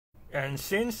And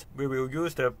since we will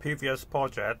use the previous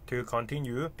project to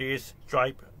continue this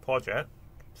Stripe project,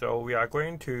 so we are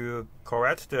going to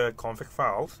correct the config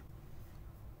files.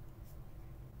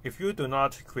 If you do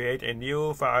not create a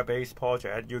new Firebase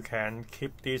project, you can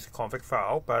keep this config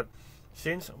file, but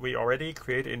since we already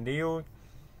create a new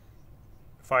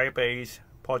Firebase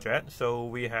project, so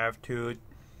we have to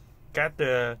get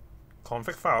the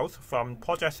config files from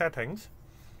project settings,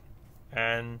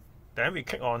 and then we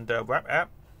click on the web app,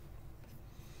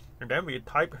 and then we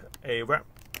type a web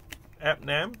app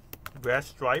name,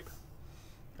 Stripe,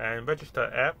 and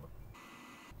register app.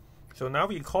 So now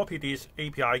we copy these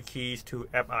API keys to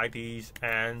app IDs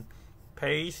and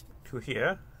paste to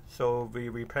here. So we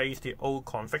replace the old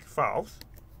config files.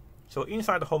 So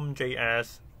inside the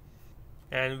home.js,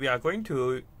 and we are going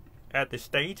to add the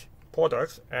state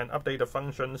products and update the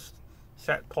functions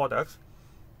set products.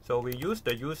 So we use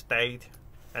the useState,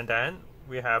 and then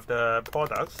we have the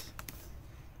products,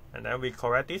 and then we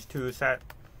correct this to set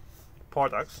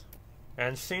products.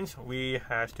 And since we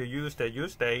have to use the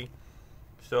useState,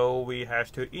 so we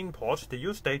have to import the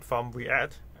useState from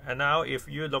React. And now if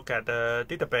you look at the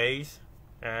database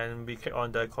and we click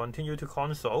on the continue to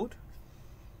console,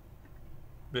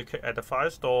 we click at the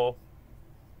Firestore,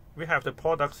 we have the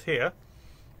products here,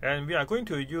 and we are going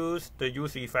to use the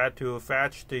useEffect to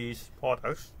fetch these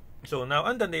products. So now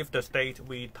underneath the state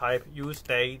we type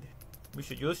useState, we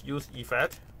should use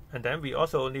useEffect, and then we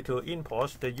also need to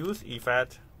import the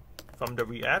useEffect from the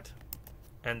React.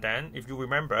 And then if you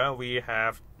remember, we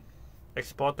have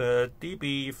exported the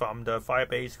DB from the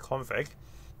Firebase config.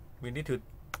 We need to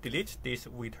delete this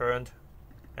returned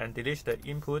and delete the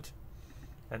input,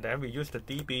 and then we use the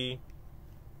DB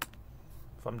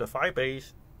from the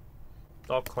Firebase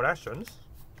collections.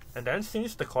 And then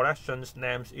since the collections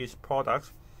name is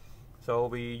products, so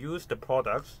we use the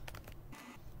products,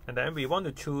 and then we want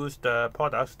to choose the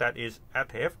products that is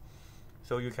active.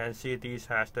 So you can see this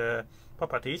has the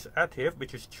properties active,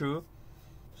 which is true.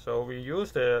 So we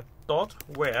use the dot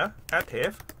where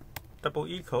active double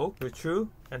equal to true,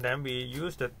 and then we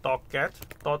use the dot get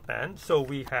dot end. So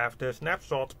we have the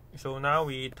snapshot. So now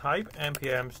we type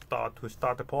npm start to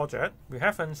start the project. We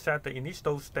haven't set the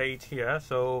initial state here,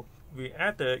 so we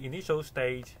add the initial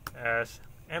state as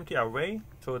empty array.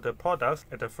 So the products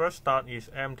at the first start is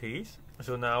empty.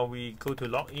 So now we go to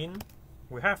login.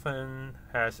 We haven't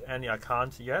has any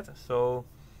accounts yet, so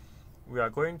we are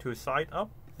going to sign up.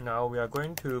 Now we are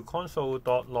going to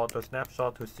console.log the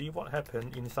snapshot to see what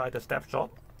happened inside the snapshot.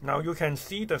 Now you can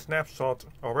see the snapshot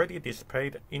already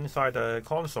displayed inside the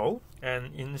console,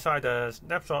 and inside the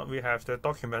snapshot we have the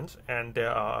documents, and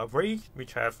there are arrays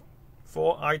which have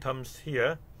 4 items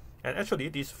here, and actually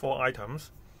these 4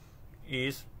 items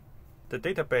is the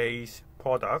database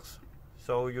products.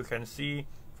 So you can see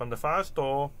from the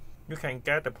Firestore you can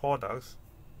get the products,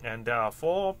 and there are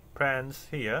 4 plans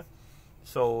here.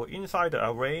 So inside the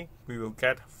array we will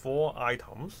get 4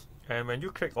 items, and when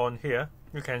you click on here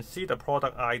you can see the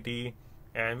product ID,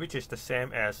 and which is the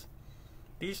same as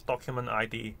this document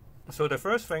ID. So the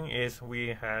first thing is we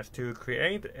have to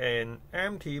create an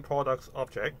empty products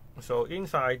object. So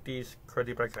inside this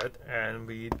curly bracket, and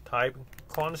we type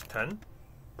constant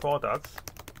products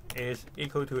is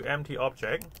equal to empty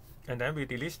object, and then we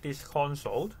delete this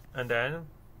console, and then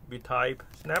we type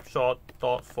snapshot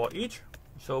dot for each.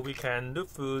 So we can look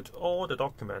through all the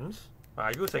documents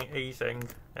by using async,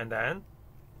 and then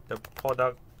the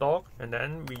product doc, and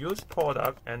then we use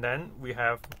product, and then we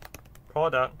have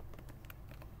product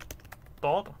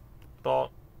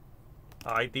dot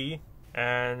ID,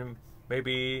 and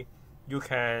maybe you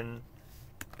can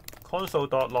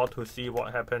console.log to see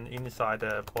what happened inside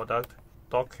the product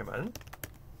document.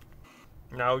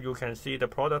 Now you can see the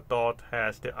product dot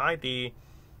has the ID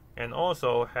and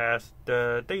also has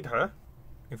the data.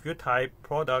 If you type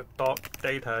product dot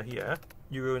data here,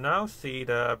 you will now see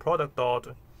the product dot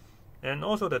and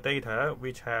also the data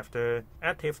which have the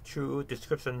active true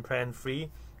description plan 3,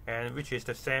 and which is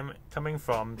the same coming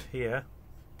from here.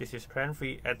 This is plan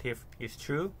 3 active is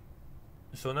true.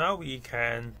 So now we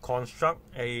can construct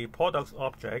a products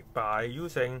object by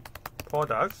using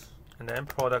products, and then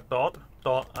product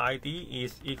dot ID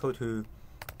is equal to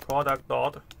product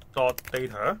dot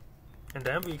data, and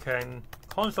then we can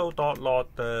console.log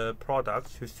the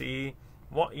products to see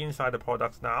what inside the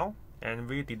products now, and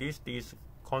we delete this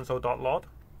console.log.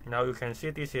 Now you can see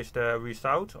this is the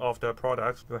result of the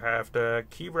products. You have the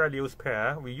key values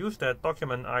pair. We use the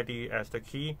document ID as the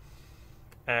key,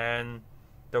 and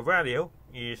the value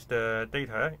is the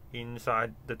data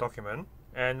inside the document.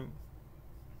 And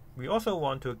we also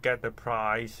want to get the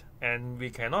price, and we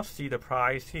cannot see the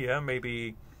price here.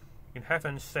 Maybe it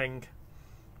haven't synced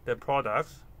the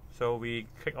products. So we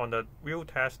click on the view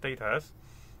test status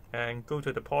and go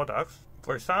to the products.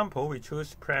 For example, we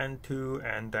choose plan 2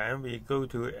 and then we go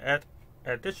to add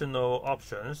additional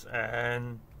options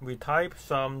and we type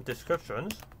some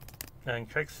descriptions and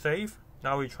click save.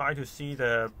 Now we try to see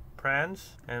the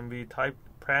plans and we type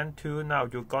plan 2. Now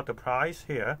you got the price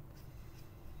here.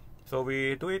 So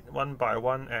we do it one by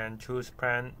one and choose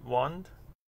plan 1.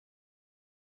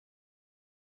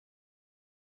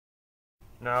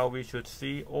 Now we should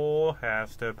see all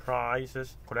has the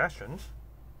prices collections.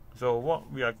 So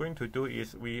what we are going to do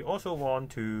is we also want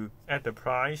to add the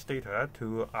price data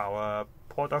to our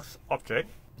products object.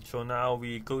 So now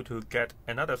we go to get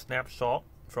another snapshot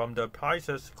from the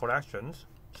prices collections.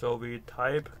 So we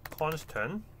type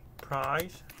constant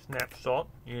price snapshot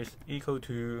is equal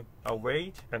to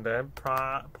await and then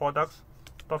products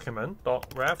document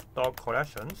dot ref dot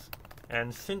collections,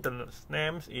 and since the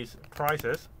names is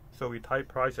prices, so we type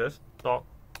prices dot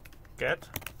get.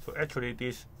 So actually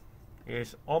this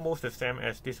is almost the same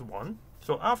as this one.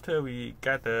 So after we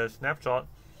get the snapshot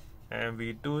and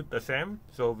we do the same,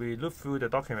 so we look through the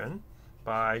document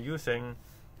by using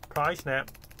price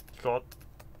snapshot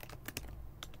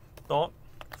dot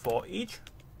for each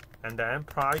and then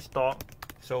price dot.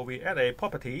 So we add a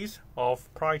properties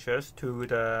of prices to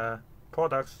the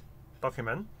products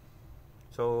document,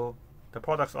 so the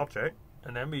products object,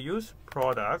 and then we use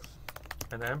products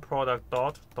and then product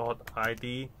dot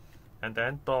id and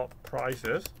then dot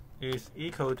prices is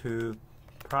equal to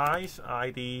price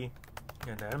id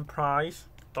and then price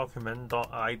document dot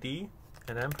id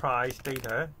and then price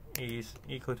data is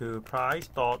equal to price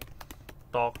dot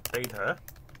data.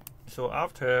 So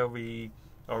after we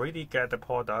already get the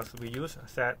products, we use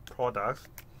set products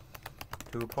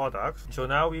to products. So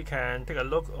now we can take a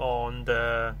look on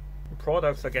the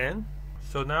products again.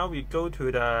 So now we go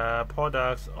to the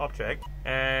products object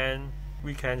and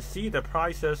we can see the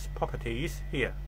prices properties here.